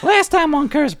Last time on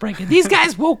Curse Breaker, these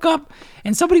guys woke up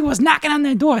and somebody was knocking on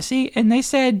their door, see? And they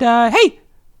said, hey,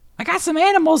 I got some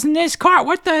animals in this cart.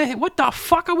 What the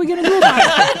fuck are we going to do about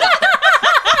it?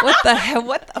 What the hell?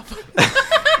 What the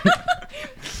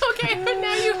Okay, but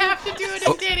now you have to do it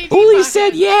in Danny D. Uli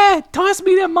said, yeah, toss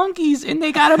me the monkeys. And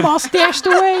they got them all stashed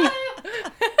away.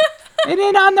 And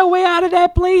then on the way out of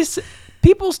that place,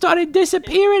 people started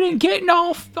disappearing and getting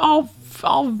all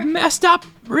messed up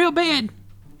real bad.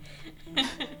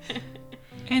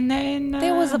 And then...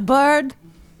 There was a bird.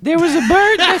 There was a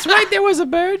bird. That's right, there was a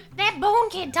bird. That Bone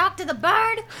Kid talked to the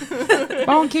bird.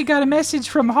 Bone Kid got a message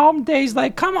from home days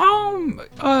like, come home,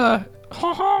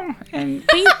 home, and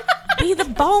Be the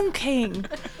Bone King.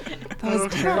 That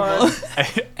was terrible.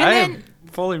 I am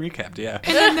fully recapped, yeah.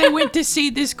 and then they went to see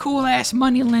this cool-ass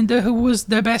moneylender who was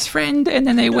their best friend, and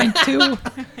then they went to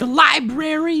the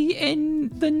library,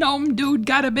 and the gnome dude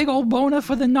got a big old boner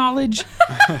for the knowledge,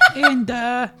 and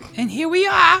here we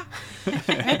are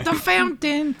at the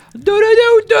fountain.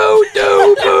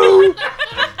 Do-do-do-do-do-boo.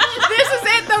 This is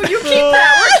it, though. You keep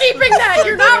that. We're keeping that.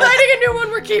 You're not writing a new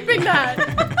one. We're keeping that.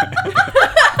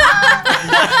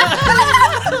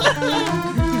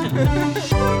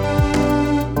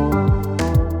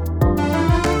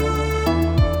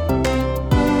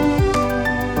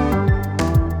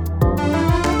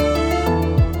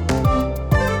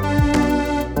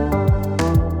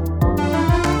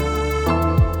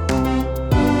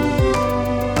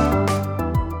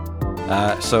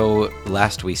 So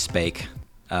last we spake,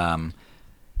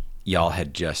 y'all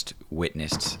had just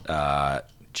witnessed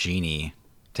Genie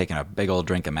taking a big old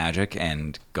drink of magic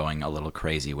and going a little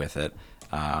crazy with it,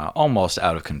 almost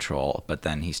out of control, but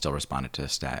then he still responded to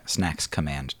Snack's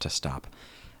command to stop,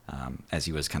 as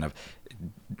he was kind of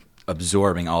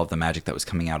absorbing all of the magic that was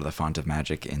coming out of the font of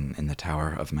magic in the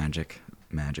Tower of Magic.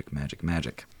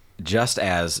 Magic. Just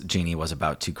as Genie was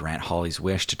about to grant Holly's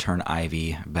wish to turn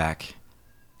Ivy back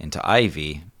into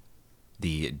Ivy,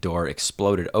 the door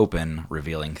exploded open,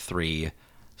 revealing 3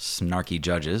 snarky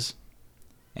judges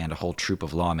and a whole troop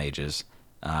of law mages.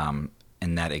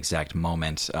 In that exact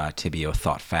moment, Tibio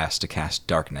thought fast to cast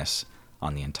darkness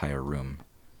on the entire room.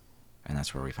 And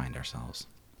that's where we find ourselves.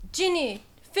 Ginny,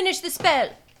 finish the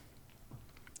spell.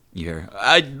 You hear,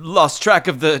 I lost track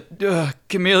of the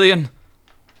chameleon.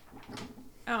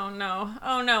 Oh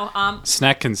no.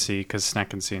 Snack can see, because Snack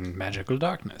can see in magical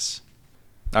darkness.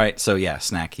 All right, so yeah,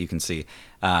 Snack, you can see.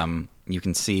 Everybody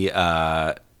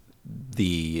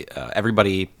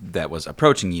that was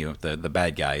approaching you, the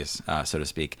bad guys, so to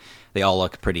speak, they all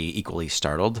look pretty equally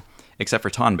startled, except for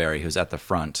Tonberry, who's at the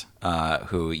front,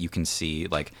 who you can see,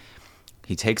 like,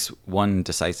 he takes one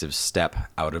decisive step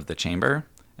out of the chamber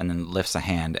and then lifts a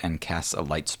hand and casts a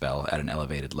light spell at an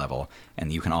elevated level.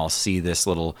 And you can all see this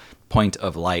little point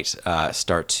of light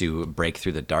start to break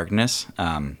through the darkness.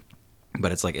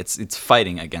 But it's like it's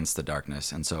fighting against the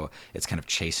darkness, and so it's kind of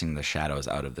chasing the shadows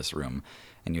out of this room.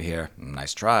 And you hear,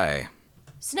 nice try.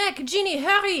 Snack, Ginny,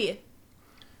 hurry.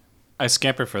 I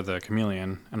scamper for the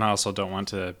chameleon, and I also don't want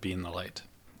to be in the light.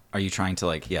 Are you trying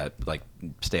to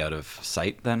stay out of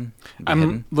sight then? Be I'm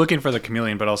hidden? looking for the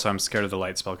chameleon, but also I'm scared of the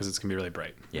light spell because it's going to be really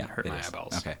bright. Yeah, and hurt it my is.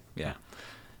 eyeballs. Okay, yeah.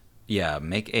 Yeah,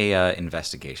 make a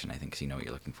investigation, I think, so you know what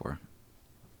you're looking for.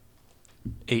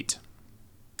 8.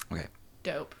 Okay.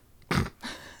 Dope.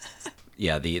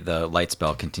 Yeah, the light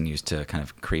spell continues to kind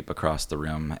of creep across the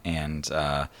room, and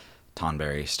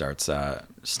Tonberry starts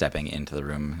stepping into the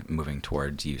room, moving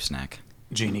towards you, Snack.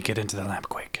 Genie, get into the lamp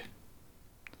quick.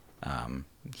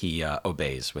 He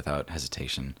obeys without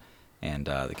hesitation, and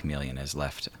the chameleon is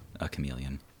left a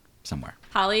chameleon somewhere.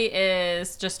 Holly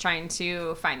is just trying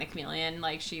to find the chameleon.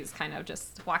 Like, she's kind of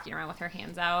just walking around with her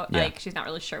hands out. Yeah. Like, she's not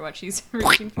really sure what she's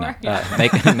reaching for. No,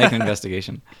 make an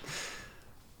investigation.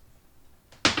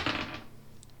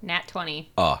 Nat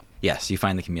 20. Oh, yes, you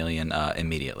find the chameleon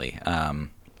immediately.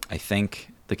 I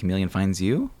think the chameleon finds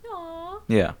you? Aww.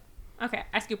 Yeah. Okay,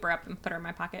 I scoop her up and put her in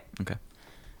my pocket. Okay.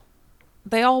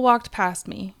 They all walked past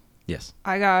me. Yes.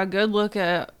 I got a good look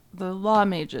at the law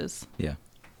mages. Yeah.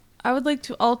 I would like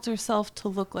to alter self to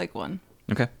look like one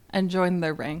Okay. and join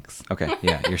their ranks. Okay,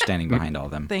 yeah, you're standing behind all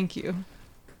of them. Thank you.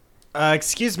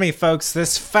 Excuse me, folks.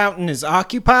 This fountain is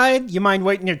occupied. You mind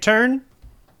waiting your turn?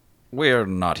 We're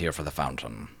not here for the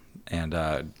fountain. And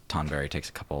Tonberry takes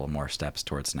a couple more steps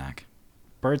towards Snack.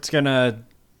 Bert's gonna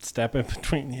step in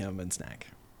between him and Snack.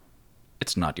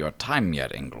 It's not your time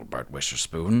yet, Engelbert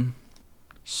Wisherspoon.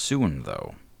 Soon,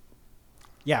 though.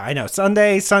 Yeah, I know.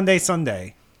 Sunday. Is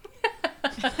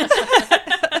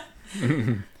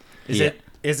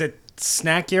it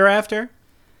Snack you're after?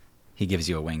 He gives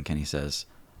you a wink and he says,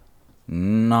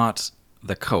 not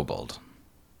the kobold.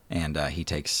 And he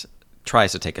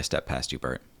tries to take a step past you,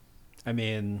 Bert. I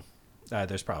mean,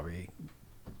 there's probably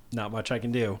not much I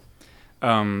can do.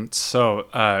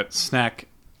 So Snack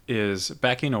is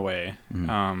backing away.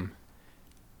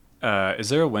 Is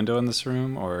there a window in this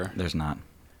room, or? There's not.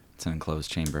 It's an enclosed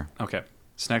chamber. Okay.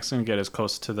 Snack's going to get as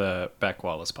close to the back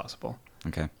wall as possible.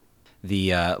 Okay.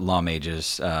 The law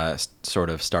mages sort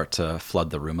of start to flood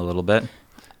the room a little bit.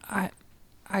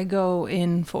 I go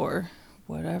in for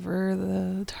whatever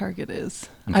the target is.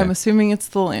 Okay. I'm assuming it's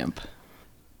the lamp.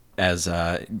 As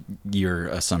your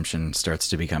assumption starts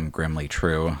to become grimly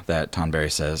true, that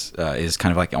Tonberry says is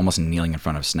kind of like almost kneeling in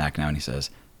front of Snack now, and he says,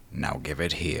 "Now give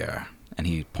it here." And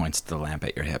he points to the lamp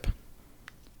at your hip.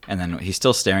 And then he's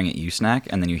still staring at you, Snack,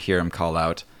 and then you hear him call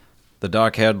out, "The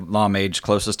dark-haired law mage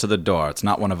closest to the door. It's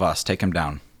not one of us. Take him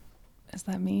down." Is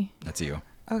that me? That's you.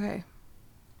 Okay.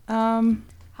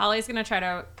 Holly's gonna try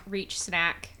to reach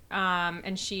Snack, and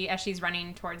as she's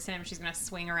running towards him, she's gonna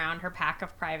swing around her pack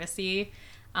of privacy,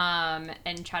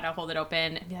 and try to hold it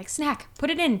open and be like, "Snack, put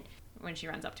it in." When she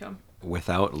runs up to him.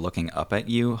 Without looking up at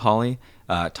you, Holly,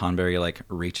 Tonberry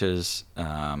reaches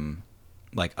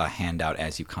like a hand out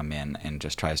as you come in and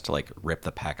just tries to rip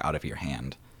the pack out of your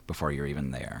hand before you're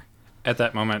even there. At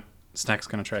that moment, Snack's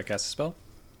going to try to cast a spell.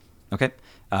 Okay.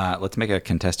 Let's make a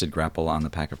contested grapple on the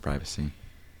pack of privacy.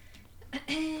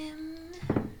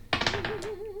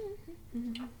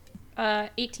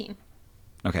 18.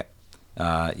 Okay.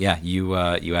 Yeah,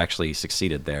 you actually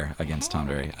succeeded there against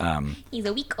Tonberry. He's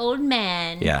a weak old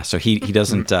man. Yeah, so he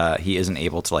doesn't he isn't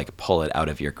able to pull it out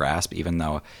of your grasp, even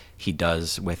though he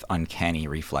does with uncanny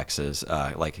reflexes,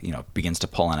 begins to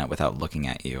pull on it without looking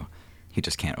at you. He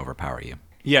just can't overpower you.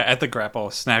 Yeah, at the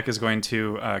grapple, Snack is going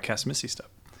to cast Misty Step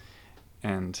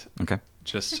and Okay.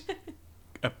 just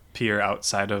appear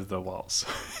outside of the walls.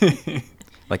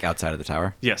 Like outside of the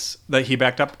tower? Yes, that he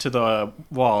backed up to the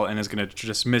wall and is going to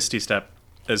just Misty Step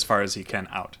as far as he can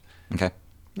out. Okay.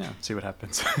 Yeah, see what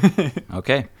happens.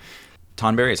 Okay.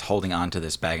 Tonberry is holding on to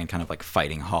this bag and kind of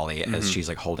fighting Holly as she's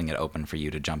holding it open for you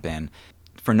to jump in.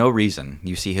 For no reason,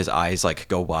 you see his eyes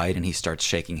go wide and he starts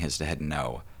shaking his head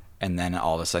no. And then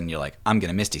all of a sudden you're like, "I'm going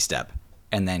to Misty Step."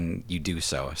 And then you do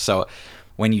so. So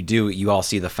when you do, you all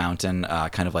see the fountain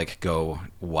kind of go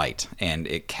white, and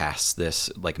it casts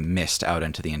this mist out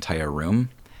into the entire room.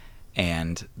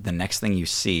 And the next thing you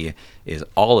see is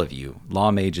all of you,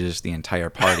 law mages, the entire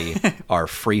party, are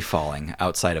free falling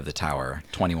outside of the tower,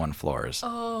 21 floors.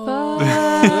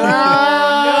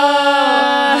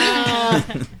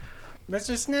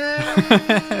 Mr. Snack!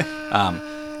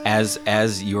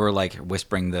 As you're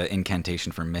whispering the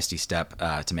incantation for Misty Step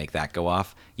to make that go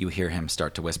off, you hear him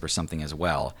start to whisper something as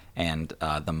well. And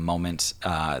the moment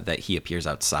that he appears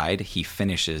outside, he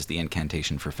finishes the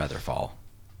incantation for Featherfall.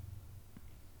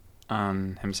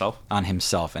 On himself? On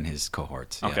himself and his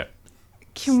cohorts. Yeah. Okay.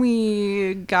 Can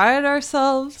we guide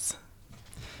ourselves?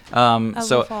 As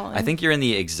So we're falling. I think you're in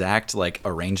the exact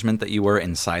arrangement that you were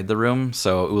inside the room.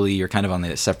 So Uli, you're kind of on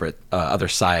the separate other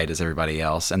side as everybody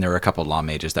else, and there were a couple of law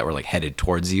mages that were headed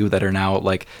towards you that are now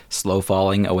slow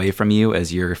falling away from you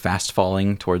as you're fast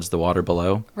falling towards the water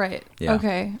below. Right. Yeah.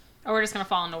 Okay. Oh, we're just gonna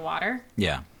fall into water.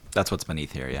 Yeah, that's what's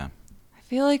beneath here. Yeah. I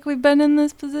feel like we've been in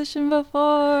this position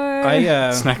before.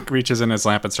 Snack reaches in his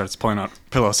lamp and starts pulling out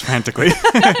pillows frantically.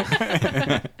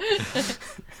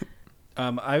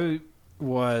 I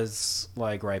was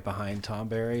right behind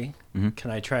Tonberry. Mhm. Can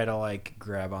I try to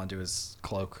grab onto his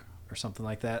cloak or something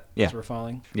like that Yeah. as we're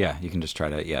falling? Yeah, you can just try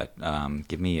to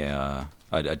give me a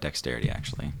dexterity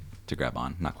actually to grab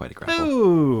on, not quite a grapple.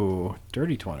 Ooh,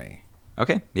 dirty 20.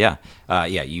 Okay, yeah,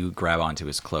 you grab onto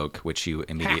his cloak, which you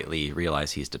immediately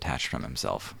realize he's detached from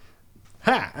himself.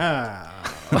 Ha!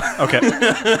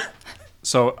 Okay.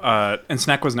 So, and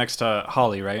Snack was next to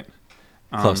Holly, right?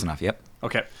 Close enough. Yep.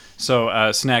 Okay.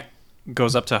 So, Snack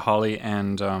goes up to Holly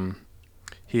and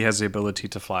he has the ability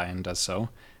to fly and does so.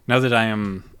 Now that I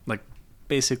am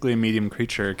basically a medium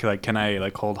creature, can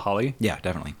I hold Holly? Yeah,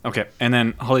 definitely. Okay. And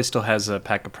then Holly still has a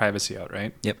pack of privacy out,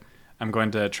 right? Yep. I'm going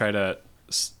to try to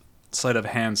sleight of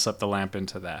hand slip the lamp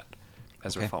into that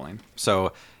as we're falling.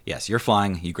 So, yes, you're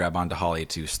flying. You grab onto Holly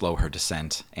to slow her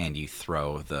descent, and you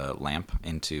throw the lamp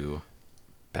into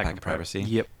pack of privacy.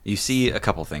 Yep. You see a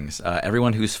couple things.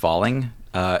 Everyone who's falling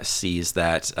sees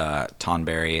that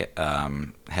Tonberry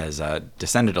has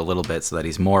descended a little bit so that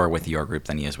he's more with your group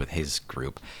than he is with his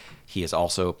group. He is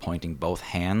also pointing both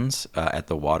hands at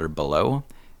the water below,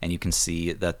 and you can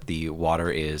see that the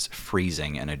water is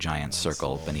freezing in a giant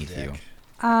circle beneath you.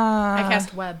 I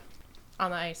cast web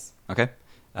on the ice. Okay.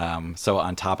 So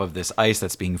on top of this ice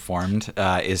that's being formed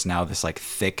is now this like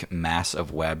thick mass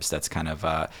of webs that's kind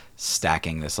of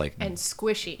stacking this like And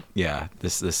squishy.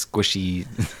 this squishy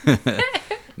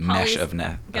mesh of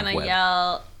Gonna web.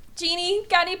 yell, Genie,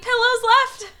 got any pillows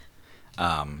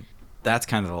left? That's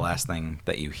kind of the last thing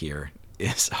that you hear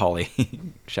is Holly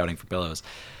shouting for pillows.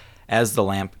 As the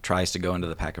lamp tries to go into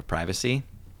the pack of privacy,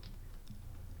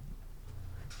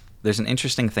 there's an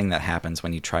interesting thing that happens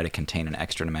when you try to contain an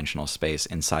extra dimensional space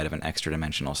inside of an extra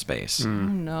dimensional space. Oh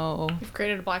no. We've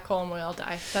created a black hole and we all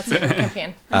die. That's the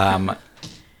campaign.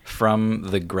 From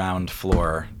the ground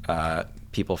floor,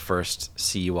 people first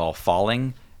see you all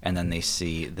falling, and then they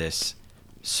see this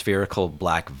spherical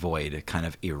black void kind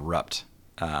of erupt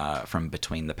from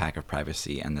between the pack of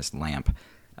privacy and this lamp.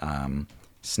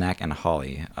 Snack and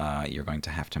Holly, you're going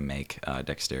to have to make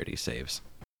dexterity saves.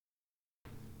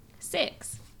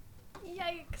 6.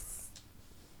 Yikes.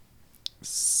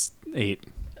 8.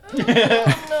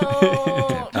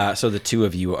 No. So the two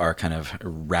of you are kind of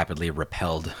rapidly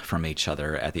repelled from each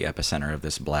other at the epicenter of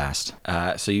this blast.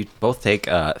 So you both take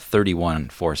 31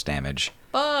 force damage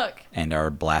Fuck. and are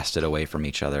blasted away from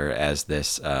each other as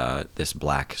this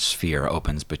black sphere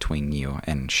opens between you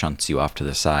and shunts you off to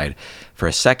the side. For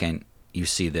a second, you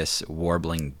see this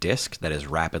warbling disc that is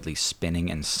rapidly spinning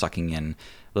and sucking in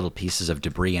little pieces of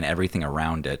debris and everything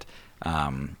around it.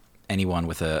 Anyone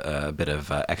with a bit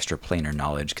of extra planar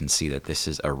knowledge can see that this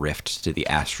is a rift to the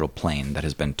astral plane that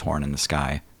has been torn in the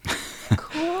sky.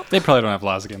 They probably don't have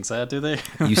laws against that, do they?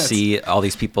 You see all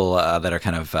these people that are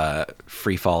kind of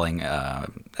free-falling at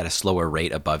a slower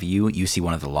rate above you. You see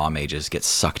one of the law mages get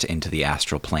sucked into the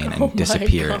astral plane and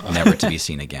disappear, never to be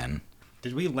seen again.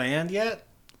 Did we land yet?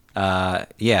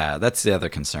 Yeah, that's the other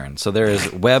concern. So there is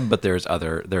web, but there is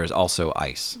also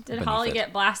ice. Did beneath Holly it.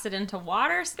 get blasted into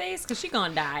water space? Because she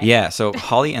gonna die. Yeah, so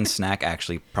Holly and Snack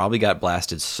actually probably got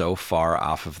blasted so far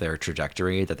off of their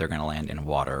trajectory that they're going to land in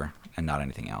water and not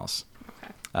anything else.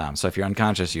 Okay. So if you're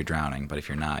unconscious, you're drowning, but if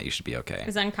you're not, you should be okay.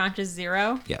 Is unconscious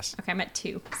 0? Yes. Okay, I'm at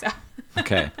 2. So.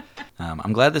 Okay.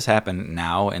 I'm glad this happened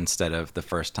now instead of the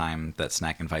first time that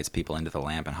Snack invites people into the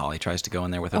lamp and Holly tries to go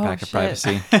in there with her Oh, pack of shit.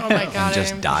 privacy. Oh my god. And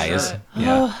just I am dies. shit.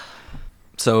 Yeah.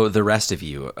 So the rest of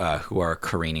you who are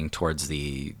careening towards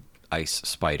the ice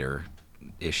spider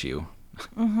issue,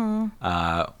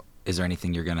 is there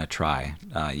anything you're gonna try?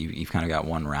 You've kind of got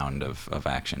one round of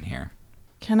action here.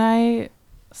 Can I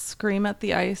scream at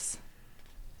the ice?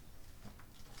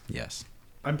 Yes.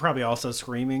 I'm probably also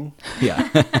screaming. Yeah.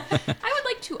 I would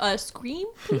like to scream.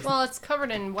 Well, it's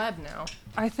covered in web now.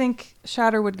 I think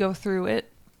Shatter would go through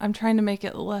it. I'm trying to make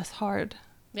it less hard.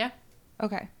 Yeah.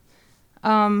 Okay.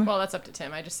 Well, that's up to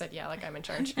Tim. I just said yeah, like I'm in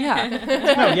charge. Yeah. Oh,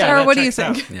 yeah, Tara, that what do you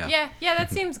checks think? out. Yeah. Yeah,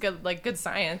 that seems good. Like good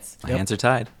science. My hands are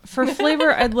tied. For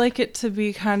flavor, I'd like it to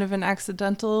be kind of an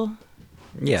accidental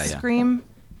Yeah. scream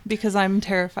because I'm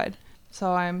terrified.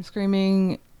 So I'm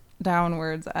screaming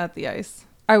downwards at the ice.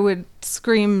 I would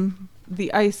scream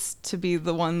the ice to be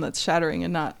the one that's shattering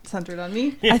and not centered on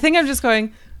me. I think I'm just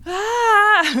going,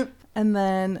 ah! And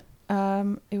then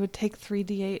it would take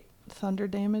 3d8 thunder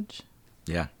damage.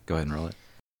 Yeah. Go ahead and roll it.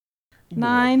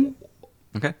 9.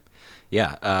 Okay.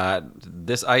 Yeah,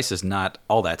 this ice is not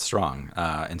all that strong,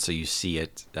 and so you see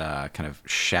it kind of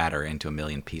shatter into a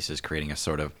million pieces, creating a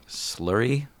sort of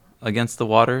slurry against the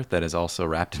water that is also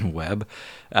wrapped in web.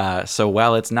 So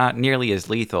while it's not nearly as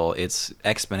lethal, it's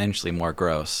exponentially more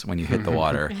gross when you hit the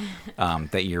water,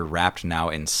 that you're wrapped now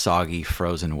in soggy,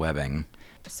 frozen webbing.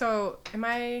 So am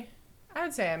I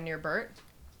would say I'm near Bert.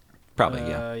 Probably,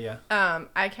 yeah. Yeah.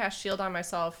 I cast shield on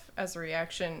myself as a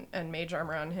reaction and mage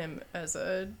armor on him as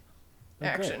a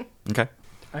action. Okay.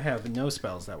 I have no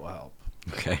spells that will help.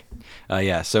 Okay.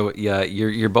 Yeah. So yeah,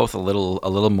 you're both a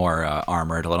little more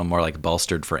armored, a little more like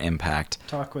bolstered for impact.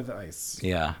 Talk with ice.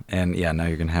 Yeah. And yeah, now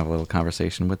you're gonna have a little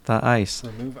conversation with the ice.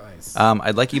 Remove ice.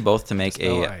 I'd like you both to make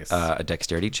Spell ice. a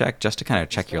dexterity check just to kind of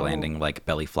check your Spell- landing, like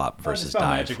belly flop versus Spell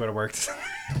dive. magic would have worked.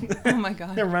 Oh my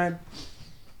god. Never mind.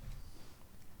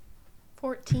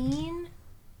 14.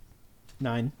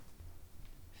 9.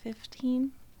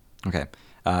 15. Okay.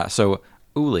 So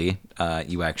Uli,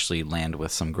 you actually land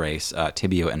with some grace.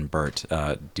 Tibio and Bert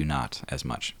do not as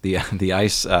much. The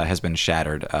ice has been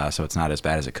shattered, so it's not as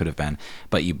bad as it could have been.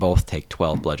 But you both take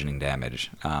 12 bludgeoning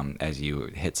damage as you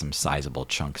hit some sizable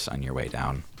chunks on your way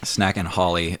down. Snack and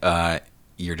Holly,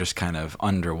 you're just kind of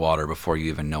underwater before you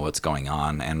even know what's going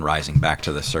on and rising back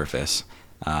to the surface.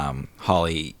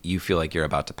 Holly, you feel like you're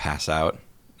about to pass out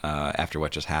after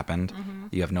what just happened.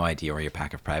 You have no idea where your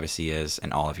pack of privacy is,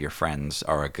 and all of your friends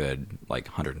are a good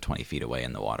 120 feet away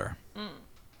in the water.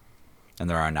 and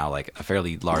there are now like a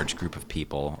fairly large group of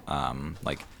people,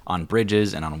 like on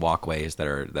bridges and on walkways that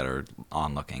are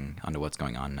onlooking onto what's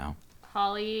going on now.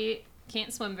 Holly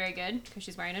can't swim very good because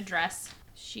she's wearing a dress.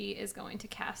 She is going to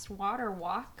cast Water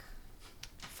Walk.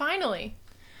 Finally.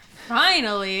 Her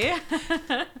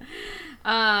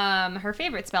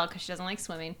favorite spell because she doesn't like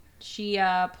swimming. She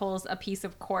pulls a piece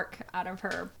of cork out of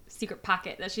her secret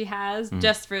pocket that she has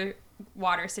just for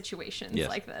water situations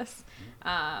like this,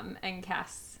 and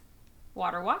casts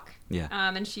Water Walk. Yeah.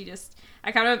 And she just,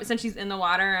 I kind of, since she's in the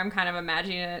water, I'm kind of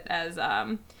imagining it as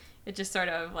it just sort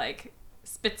of like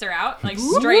spits her out like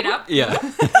straight up. Yeah.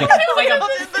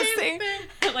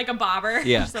 Like a bobber.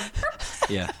 Yeah. Just a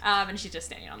Yeah. and she's just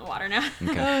standing on the water now.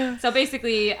 Okay. So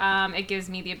basically, it gives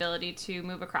me the ability to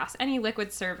move across any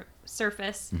liquid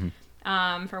surface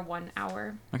for 1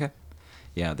 hour. Okay.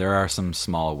 Yeah, there are some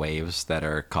small waves that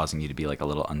are causing you to be like a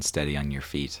little unsteady on your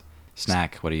feet.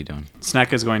 Snack, what are you doing?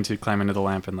 Snack is going to climb into the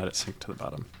lamp and let it sink to the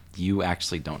bottom. You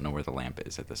actually don't know where the lamp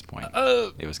is at this point.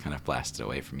 It was kind of blasted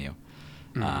away from you.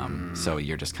 So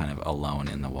you're just kind of alone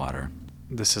in the water.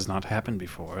 This has not happened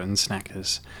before, and Snack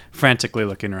is frantically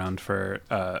looking around for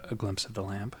a glimpse of the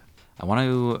lamp. I want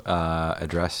to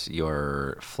address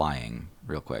your flying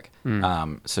real quick.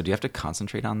 So do you have to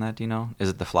concentrate on that? Do you know? Is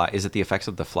it the fly? Is it the effects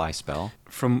of the fly spell?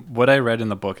 From what I read in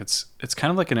the book, it's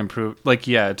kind of like an improved. Like,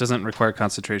 yeah, it doesn't require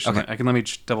concentration. Okay. I can let me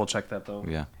double check that though.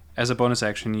 Yeah. As a bonus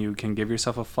action, you can give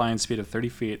yourself a flying speed of 30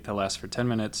 feet that lasts for 10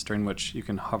 minutes, during which you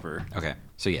can hover. Okay.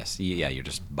 So yes, you're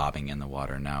just bobbing in the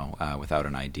water now without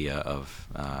an idea of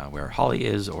where Holly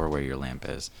is or where your lamp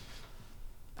is.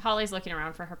 Holly's looking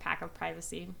around for her pack of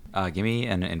privacy. Give me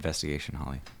an investigation,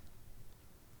 Holly.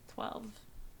 12.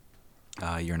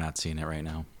 You're not seeing it right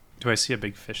now. Do I see a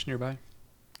big fish nearby?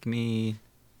 Give me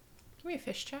Give me a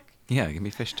fish check. a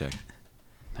fish check.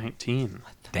 19.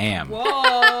 Damn.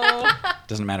 Whoa.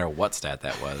 Doesn't matter what stat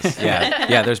that was.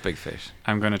 Yeah, there's big fish.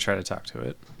 I'm going to try to talk to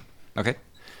it. Okay.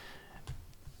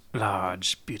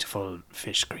 Large, beautiful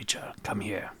fish creature, come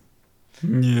here.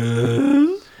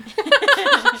 Yes.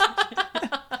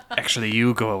 Actually,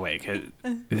 you go away.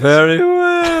 Very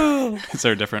well. Is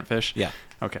there a different fish? Yeah.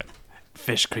 Okay.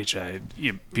 Fish creature,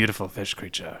 you beautiful fish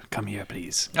creature, come here,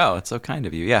 please. Oh, it's so kind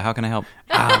of you. Yeah, how can I help?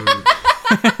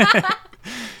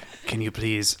 Can you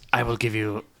please? I will give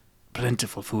you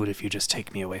plentiful food if you just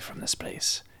take me away from this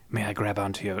place. May I grab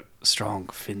onto your strong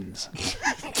fins?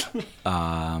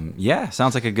 Yeah,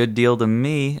 sounds like a good deal to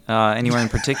me. Anywhere in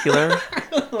particular?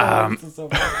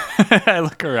 I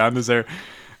look around. Is there,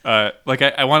 I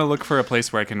want to look for a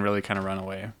place where I can really kind of run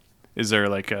away. Is there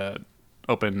like a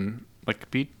open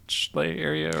beach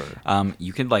area? Or?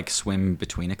 You could like swim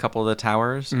between a couple of the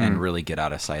towers and really get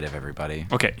out of sight of everybody.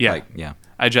 Okay, yeah. Yeah.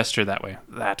 I gesture that way.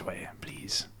 That way,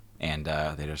 please. And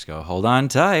they just go, hold on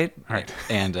tight. All right.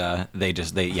 And they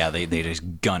just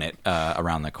gun it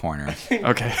around the corner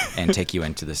Okay. and take you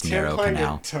into this narrow Climbed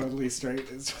canal. it totally straight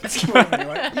is what's going on. You're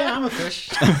like, yeah, I'm a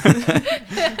fish.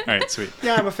 All right, sweet.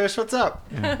 Yeah, I'm a fish. What's up?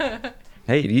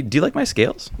 Hey, do you like my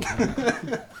scales?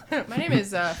 My name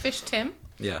is Fish Tim.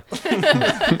 Yeah.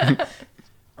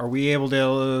 Are we able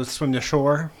to swim to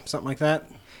shore? Something like that?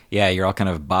 Yeah, you're all kind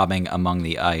of bobbing among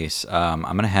the ice. I'm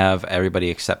going to have everybody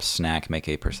except Snack make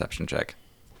a perception check.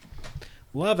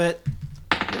 Love it.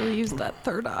 Really use that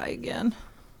third eye again.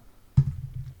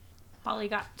 Holly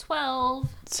got 12.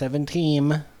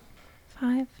 17.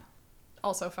 5.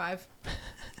 Also 5.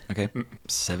 Okay.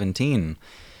 17.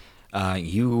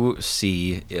 You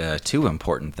see two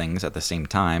important things at the same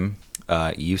time.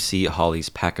 You see Holly's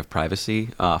pack of privacy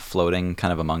floating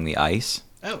kind of among the ice.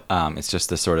 Oh. It's just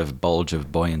this sort of bulge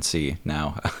of buoyancy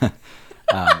now.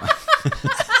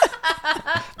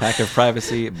 Pack of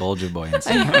privacy, bulge of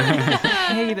buoyancy.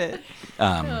 I hate it.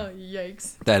 Oh,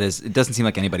 yikes. That is, it doesn't seem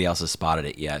like anybody else has spotted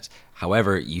it yet.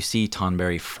 However, you see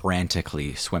Tonberry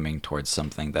frantically swimming towards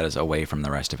something that is away from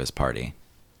the rest of his party.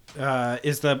 How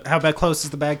about close is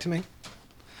the bag to me?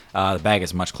 The bag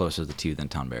is much closer to you than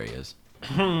Tonberry is.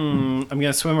 I'm going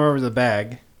to swim over to the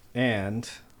bag, and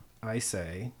I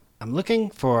say, I'm looking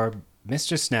for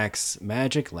Mr. Snack's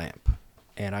magic lamp,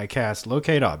 and I cast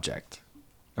Locate Object.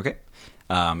 Okay.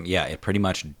 Yeah, it pretty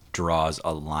much draws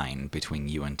a line between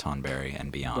you and Tonberry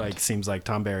and beyond. Seems like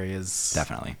Tonberry is...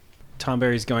 Definitely.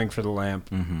 Tonberry's going for the lamp.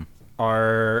 Mm-hmm.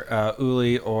 Are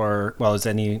Uli are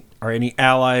any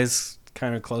allies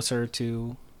kind of closer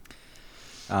to...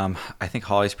 I think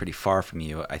Holly's pretty far from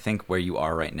you. I think where you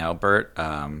are right now, Bert,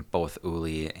 both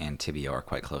Uli and Tibio are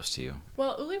quite close to you.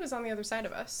 Well, Uli was on the other side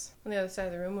of us. On the other side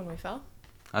of the room when we fell.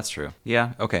 That's true.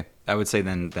 Yeah, okay. I would say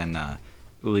then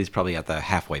Uli's probably at the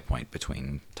halfway point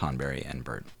between Tonberry and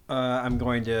Bert. I'm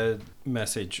going to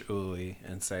message Uli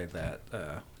and say that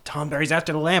Tonberry's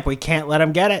after the lamp. We can't let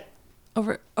him get it.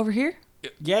 Over here?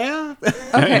 Yeah.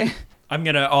 Okay. I'm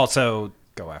gonna also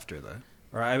go after the.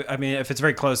 Or I mean, if it's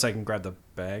very close, I can grab the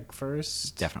bag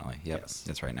first. Definitely. Yep. Yes.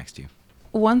 It's right next to you.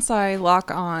 Once I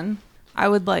lock on, I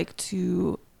would like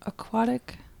to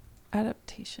aquatic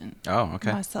adaptation Oh,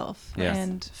 okay. myself Yeah.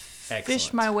 and fish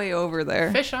Excellent. my way over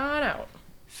there. Fish on out.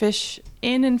 Fish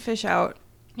in and fish out.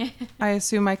 I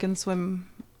assume I can swim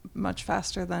much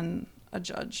faster than a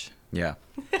judge. Yeah.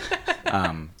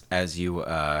 As you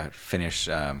finish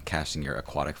casting your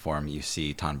aquatic form, you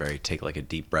see Tonberry take like a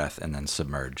deep breath and then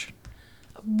submerge.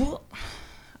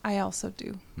 I also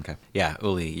do. Okay. Yeah,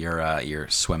 Uli, you're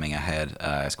swimming ahead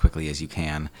as quickly as you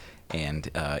can, and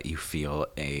you feel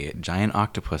a giant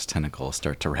octopus tentacle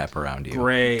start to wrap around you.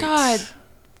 Great. God,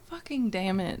 fucking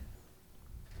damn it.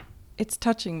 It's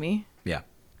touching me. Yeah.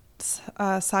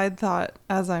 Side thought,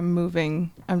 as I'm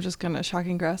moving, I'm just going to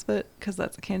shocking grasp it because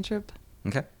that's a cantrip.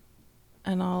 Okay.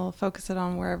 And I'll focus it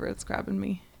on wherever it's grabbing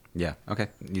me. Yeah. Okay.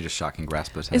 You just shocking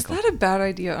grasp the Is tentacle. that a bad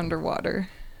idea underwater?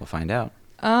 We'll find out.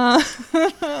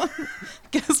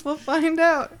 Guess we'll find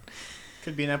out.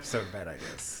 Could be an episode bed, I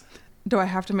guess. Do I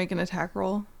have to make an attack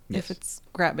roll Yes. if it's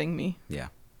grabbing me? Yeah.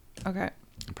 Okay.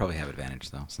 You probably have advantage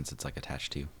though, since it's like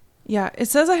attached to you. Yeah, it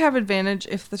says I have advantage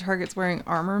if the target's wearing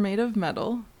armor made of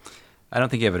metal. I don't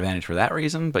think you have advantage for that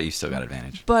reason, but you still got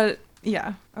advantage. But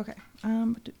yeah, okay.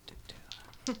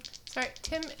 Sorry,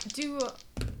 Tim, do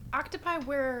octopi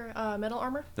wear metal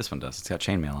armor? This one does. It's got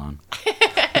chainmail on.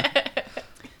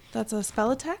 That's a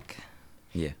spell attack.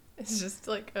 Yeah. It's just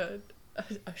like a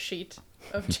sheet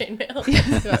of chainmail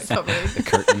covering. The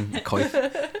curtain, the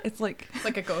coif. It's like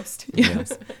Like a ghost. Yeah.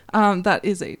 that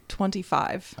is a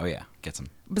 25. Oh yeah, get some.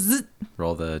 Bzzzt.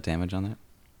 Roll the damage on that.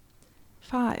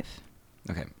 5.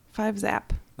 Okay. 5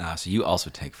 zap. So you also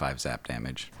take 5 zap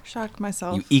damage. Shocked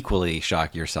myself. You equally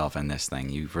shock yourself in this thing.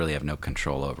 You really have no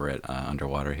control over it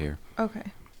underwater here.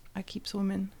 Okay. I keep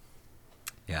swimming.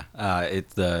 Yeah.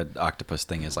 The octopus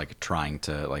thing is like trying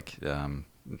to like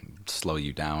slow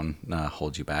you down,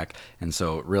 hold you back. And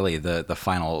so really the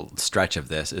final stretch of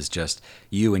this is just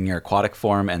you in your aquatic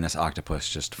form and this octopus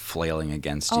just flailing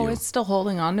against Oh, you. it's still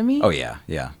holding on to me? Oh yeah,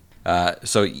 yeah.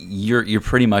 So you're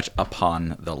pretty much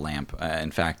upon the lamp.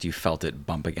 In fact, you felt it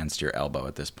bump against your elbow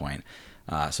at this point.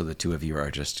 So the two of you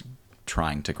are just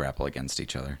trying to grapple against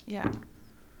each other. Yeah.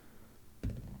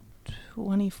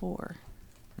 24.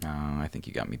 I think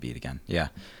you got me beat again. Yeah.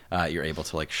 You're able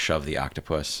to like shove the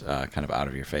octopus kind of out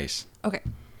of your face. Okay.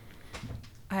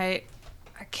 I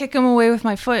kick him away with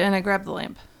my foot and I grab the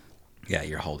lamp. Yeah,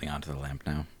 you're holding onto the lamp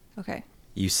now. Okay.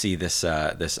 You see this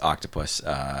this octopus.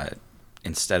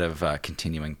 Instead of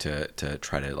continuing to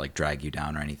try to like drag you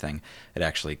down or anything, it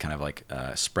actually kind of like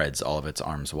spreads all of its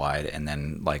arms wide and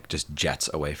then like just jets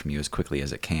away from you as quickly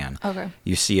as it can. Okay.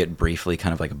 You see it briefly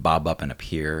kind of like bob up and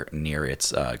appear near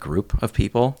its group of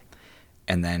people,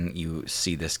 and then you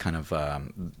see this kind of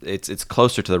it's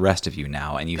closer to the rest of you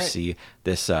now, and you Right. see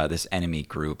this this enemy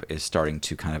group is starting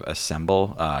to kind of assemble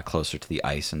closer to the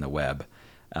ice and the web.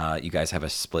 You guys have a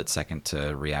split second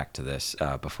to react to this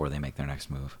before they make their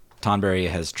next move. Tonberry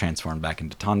has transformed back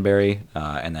into Tonberry,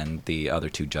 and then the other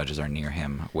two judges are near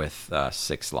him with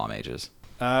 6 law mages.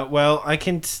 Well, I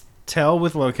can tell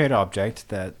with locate object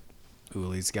that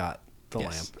Uli's got the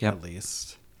Yes. lamp, Yep. at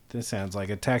least. This sounds like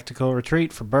a tactical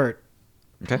retreat for Bert.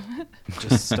 Okay.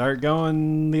 Just start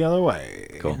going the other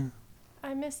way. Cool.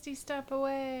 I misty step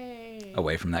away.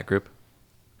 Away from that group?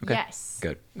 Okay. Yes.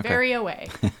 Good. Okay. Very away.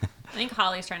 I think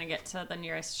Holly's trying to get to the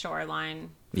nearest shoreline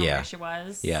from Yeah. where she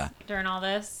was Yeah. during all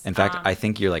this. In fact, I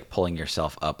think you're like pulling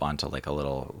yourself up onto like a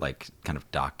little like kind of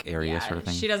dock area sort of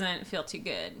thing. she doesn't feel too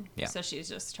good. Yeah. So she's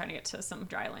just trying to get to some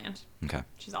dry land. Okay.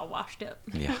 She's all washed up.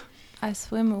 Yeah. I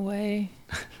swim away.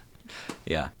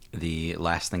 Yeah. The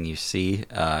last thing you see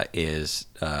is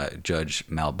Judge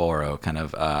Malboro kind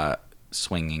of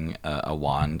swinging a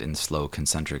wand in slow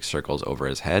concentric circles over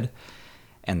his head.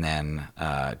 And then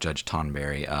Judge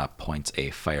Tonberry points a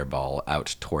fireball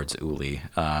out towards Uli.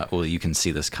 Uli, you can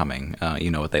see this coming. You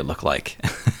know what they look like.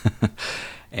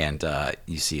 And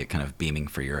you see it kind of beaming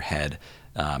for your head.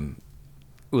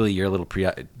 Uli, you're a little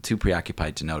too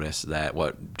preoccupied to notice that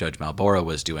what Judge Malboro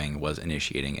was doing was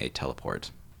initiating a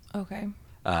teleport. Okay.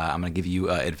 I'm going to give you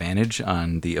advantage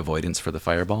on the avoidance for the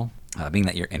fireball, being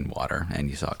that you're in water and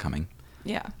you saw it coming.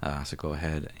 Yeah. So go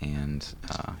ahead and,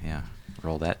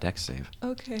 roll that dex save.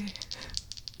 Okay.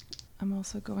 I'm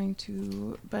also going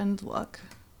to bend luck.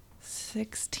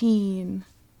 16.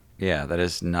 Yeah, that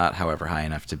is not, however, high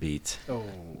enough to beat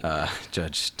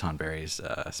Judge Tonberry's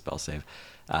spell save.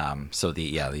 So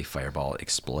the fireball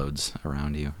explodes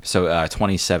around you. So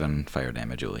 27 fire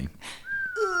damage, Uli.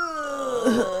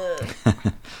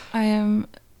 I am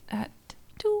at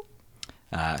 2.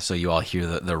 So you all hear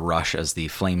the rush as the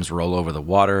flames roll over the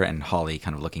water, and Holly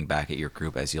kind of looking back at your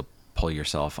group as you'll pull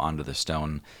yourself onto the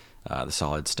stone, the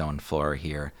solid stone floor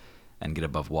here, and get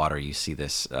above water. You see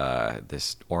this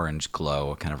this orange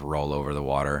glow kind of roll over the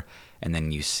water, and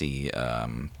then you see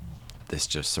this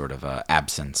just sort of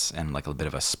absence and like a bit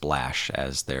of a splash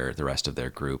as the rest of their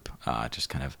group just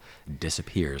kind of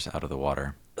disappears out of the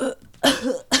water.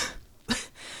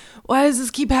 Why does this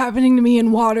keep happening to me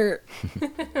in water?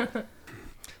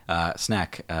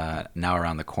 Snack, now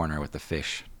around the corner with the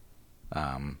fish.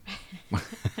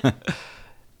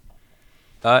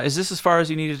 Is this as far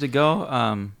as you needed to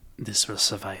go? This will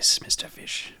suffice, Mr.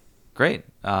 Fish. Great.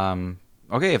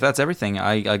 Okay, if that's everything,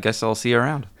 I guess I'll see you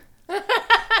around.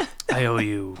 I owe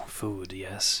you food,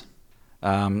 yes?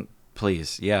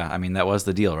 Please, yeah. I mean, that was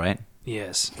the deal, right?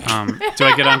 Yes. Do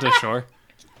I get onto shore?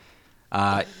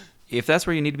 If that's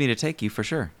where you need me to take you, for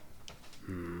sure.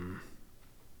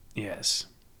 Yes.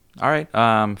 All right.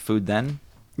 Food then.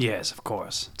 Yes, of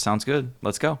course. Sounds good.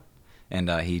 Let's go. And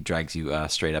he drags you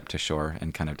straight up to shore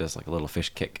and kind of does like a little fish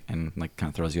kick and like kind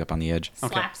of throws you up on the edge.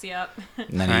 Slaps you up.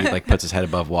 And then he like puts his head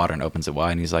above water and opens it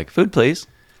wide and he's like, "Food, please."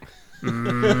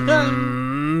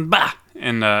 Bah!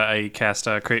 And I cast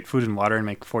create food and water and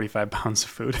make 45 pounds of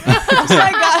food. Oh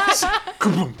my gosh.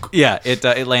 Yeah,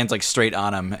 it lands like straight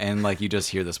on him and like you just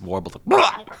hear this warble.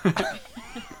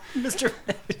 Mr.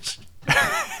 Fish.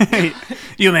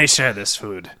 You may share this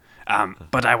food,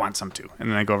 but I want some too. And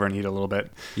then I go over and eat a little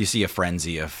bit. You see a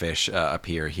frenzy of fish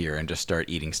appear here and just start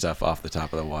eating stuff off the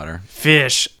top of the water.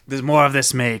 Fish, there's more of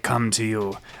this may come to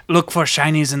you. Look for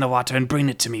shinies in the water and bring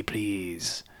it to me,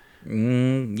 please.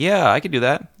 Yeah, I could do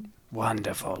that.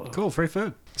 Wonderful. Cool, free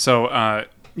food. So, I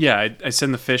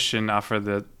send the fish and offer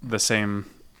the same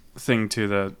thing to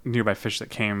the nearby fish that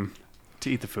came to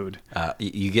eat the food.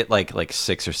 You get like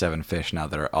 6 or 7 fish now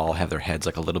that are all have their heads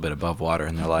like a little bit above water,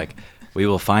 and they're like, "We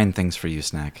will find things for you,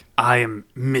 Snack." I am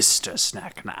Mr.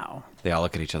 Snack now. They all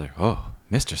look at each other. "Oh,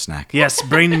 Mr. Snack." Yes,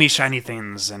 bring me shiny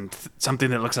things and something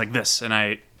that looks like this. And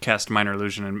I cast Minor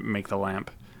Illusion and make the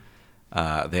lamp.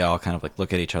 They all kind of like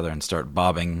look at each other and start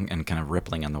bobbing and kind of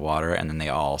rippling in the water, and then they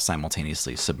all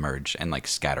simultaneously submerge and like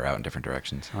scatter out in different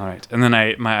directions. All right. And then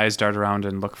my eyes dart around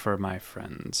and look for my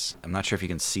friends. I'm not sure if you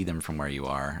can see them from where you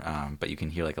are, but you can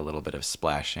hear like a little bit of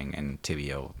splashing and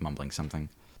Tibio mumbling something.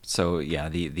 So yeah,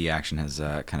 the action has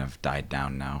kind of died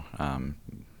down now.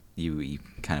 You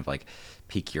kind of like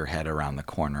peek your head around the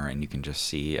corner and you can just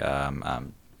see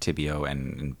Tibio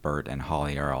and Bert and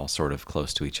Holly are all sort of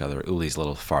close to each other. Uli's a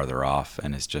little farther off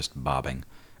and is just bobbing.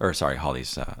 Or sorry,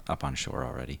 Holly's up on shore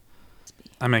already.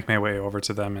 I make my way over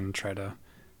to them and try to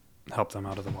help them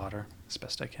out of the water as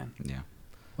best I can. Yeah.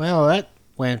 Well, that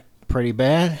went pretty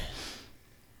bad.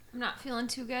 I'm not feeling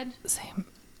too good. Same.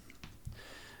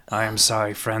 I am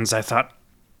sorry, friends. I thought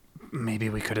maybe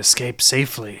we could escape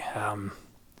safely.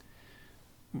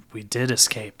 We did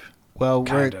escape, Well,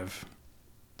 kind we're of.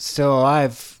 still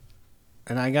alive.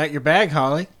 And I got your bag,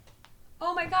 Holly.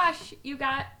 Oh my gosh, you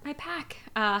got my pack.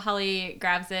 Holly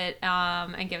grabs it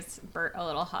and gives Bert a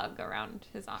little hug around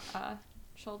his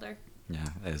shoulder. Yeah,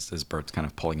 as Bert's kind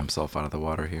of pulling himself out of the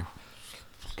water here.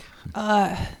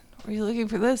 Were you looking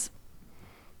for this?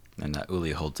 And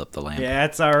Uli holds up the lamp. Yeah,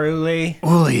 it's our Uli.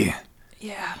 Uli,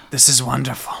 Yeah. this is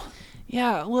wonderful.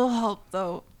 Yeah, it will help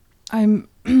though. I'm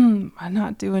I'm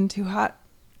not doing too hot.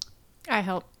 I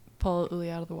help pull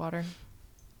Uli out of the water.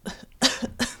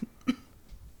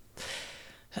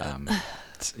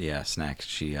 Yeah, Snack.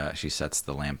 She sets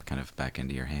the lamp kind of back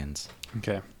into your hands.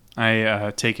 Okay.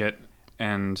 I take it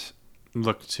and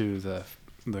look to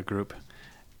the group.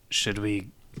 Should we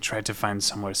try to find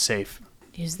somewhere safe?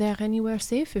 Is there anywhere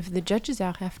safe? If the judges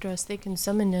are after us, they can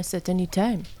summon us at any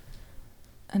time.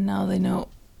 And now they know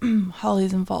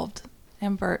Holly's involved.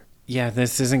 And Bert. Yeah,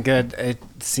 this isn't good. It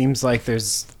seems like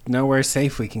there's nowhere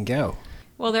safe we can go.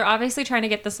 Well, they're obviously trying to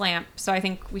get this lamp, so I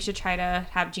think we should try to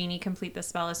have Jeannie complete the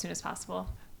spell as soon as possible.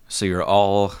 So you're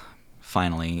all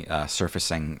finally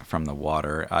surfacing from the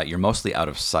water. You're mostly out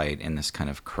of sight in this kind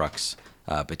of crux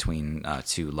between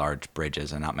 2 large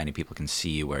bridges, and not many people can see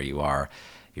you where you are.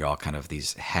 You're all kind of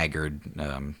these haggard,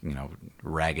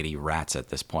 raggedy rats at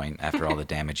this point after all the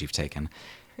damage you've taken.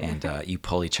 And you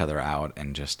pull each other out,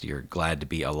 and just you're glad to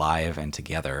be alive and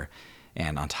together.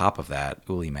 And on top of that,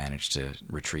 Uli managed to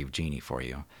retrieve Jeannie for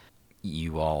you.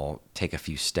 You all take a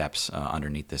few steps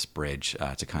underneath this bridge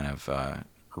to kind of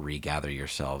regather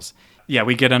yourselves. Yeah,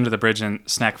 we get under the bridge and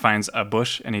Snack finds a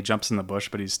bush and he jumps in the bush,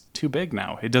 but he's too big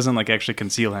now. It doesn't like actually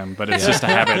conceal him, but it's just a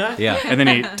habit. Yeah. And then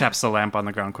he taps the lamp on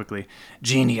the ground quickly.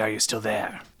 Genie, are you still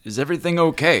there? Is everything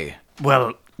okay?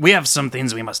 Well, we have some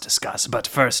things we must discuss, but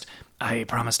first, I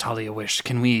promised Holly a wish.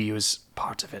 Can we use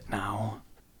part of it now?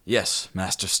 Yes,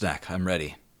 Master Snack, I'm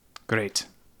ready. Great.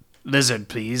 Lizard,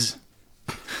 please.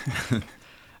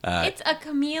 It's a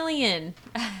chameleon.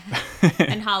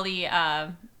 And Holly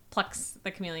plucks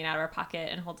the chameleon out of her pocket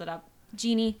and holds it up.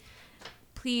 Genie,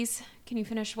 please, can you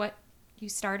finish what you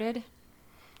started?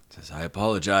 Says, I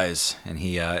apologize. And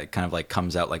he kind of like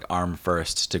comes out like arm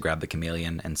first to grab the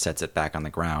chameleon and sets it back on the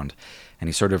ground. And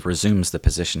he sort of resumes the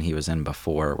position he was in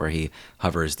before, where he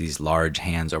hovers these large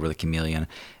hands over the chameleon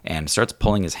and starts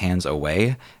pulling his hands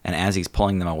away. And as he's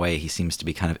pulling them away, he seems to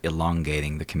be kind of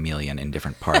elongating the chameleon in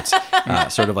different parts.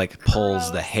 Sort of like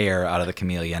pulls the hair out of the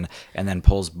chameleon and then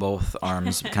pulls both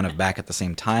arms kind of back at the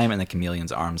same time, and the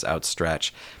chameleon's arms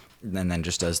outstretch. And then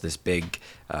just does this big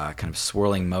kind of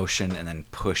swirling motion and then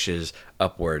pushes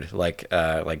upward like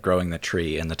growing the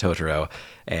tree in the Totoro.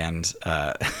 And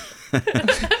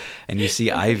and you see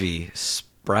Ivy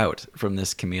sprout from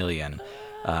this chameleon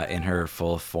in her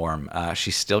full form.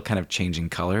 She's still kind of changing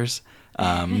colors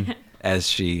as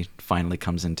she finally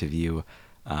comes into view.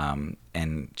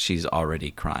 And she's already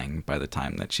crying by the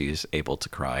time that she's able to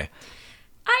cry.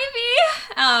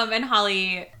 Ivy! And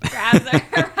Holly grabs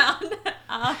her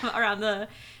around the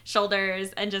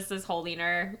shoulders and just is holding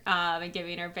her and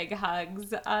giving her big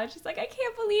hugs. She's like, I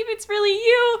can't believe it's really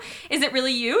you. Is it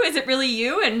really you? Is it really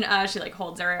you? And she like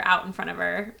holds her out in front of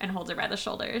her and holds her by the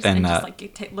shoulders and just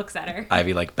like looks at her.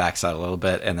 Ivy like backs out a little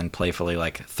bit and then playfully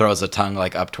like throws a tongue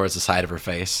like up towards the side of her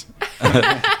face.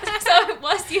 So it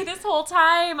was you this whole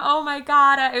time. Oh my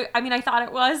God. I mean, I thought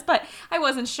it was, but I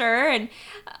wasn't sure. And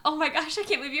oh my gosh, I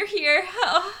can't believe you're here.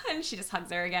 Oh. And she just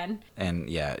hugs her again. And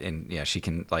yeah, she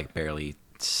can like barely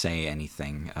say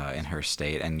anything in her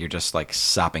state, and you're just like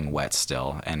sopping wet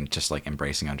still and just like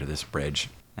embracing under this bridge.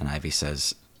 And Ivy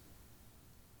says,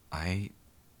 I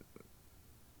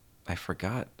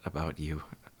forgot about you.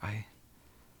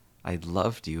 I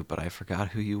loved you, but I forgot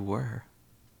who you were.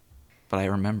 But I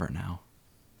remember now.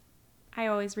 I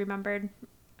always remembered.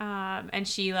 And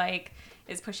she like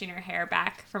is pushing her hair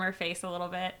back from her face a little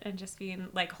bit and just being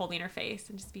like holding her face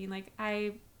and just being like,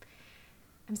 I'm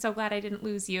so glad I didn't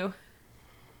lose you.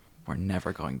 We're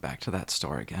never going back to that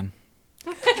store again.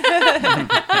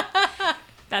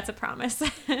 That's a promise.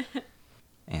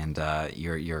 And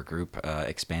your group,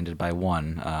 expanded by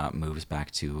one, moves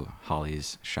back to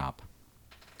Holly's shop.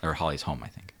 Or Holly's home, I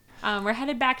think. We're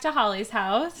headed back to Holly's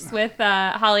house with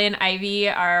Holly and Ivy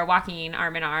are walking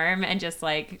arm in arm and just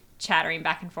like chattering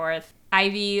back and forth.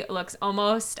 Ivy looks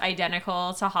almost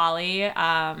identical to Holly.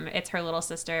 It's her little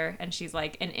sister, and she's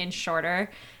like an inch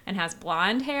shorter and has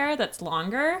blonde hair that's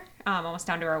longer, almost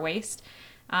down to her waist.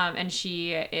 And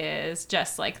she is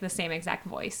just like the same exact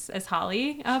voice as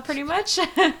Holly, pretty much.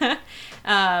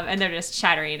 And they're just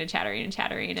chattering and chattering and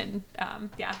chattering. And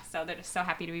yeah, so they're just so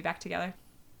happy to be back together.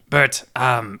 Bert,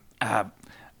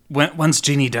 once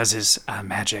Genie does his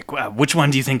magic, which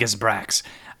one do you think is Brax?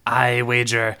 I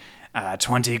wager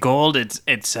 20 gold. It's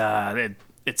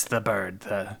the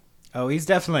bird. Oh, he's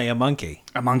definitely a monkey.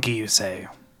 A monkey, you say?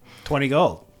 20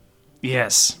 gold.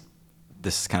 Yes.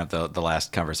 This is kind of the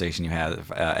last conversation you have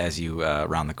as you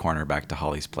round the corner back to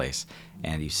Holly's place,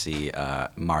 and you see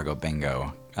Margot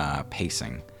Bingo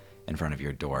pacing in front of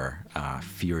your door,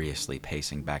 furiously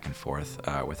pacing back and forth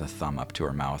with a thumb up to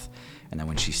her mouth. And then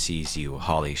when she sees you,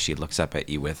 Holly, she looks up at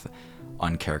you with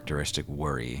uncharacteristic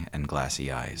worry and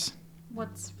glassy eyes.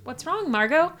 What's wrong,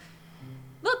 Margot?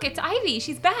 Look, it's Ivy.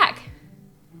 She's back.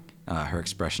 Her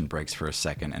expression breaks for a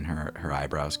second, and her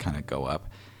eyebrows kind of go up.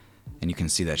 And you can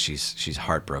see that she's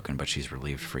heartbroken, but she's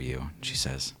relieved for you. She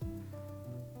says,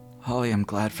 Holly, I'm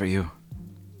glad for you.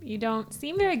 You don't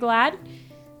seem very glad.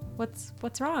 What's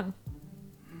wrong?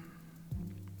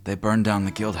 They burned down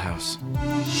the guild house.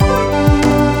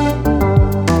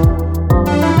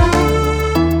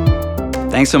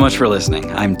 Thanks so much for listening.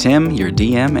 I'm Tim, your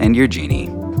DM and your genie.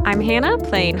 I'm Hannah,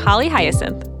 playing Holly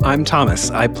Hyacinth. I'm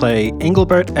Thomas. I play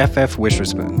Engelbert F.F.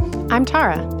 Wisherspoon. I'm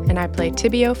Tara, and I play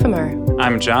Tibio Famur.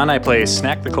 I'm John. I play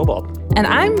Snack the Kobold. And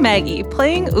I'm Maggie,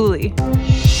 playing Uli.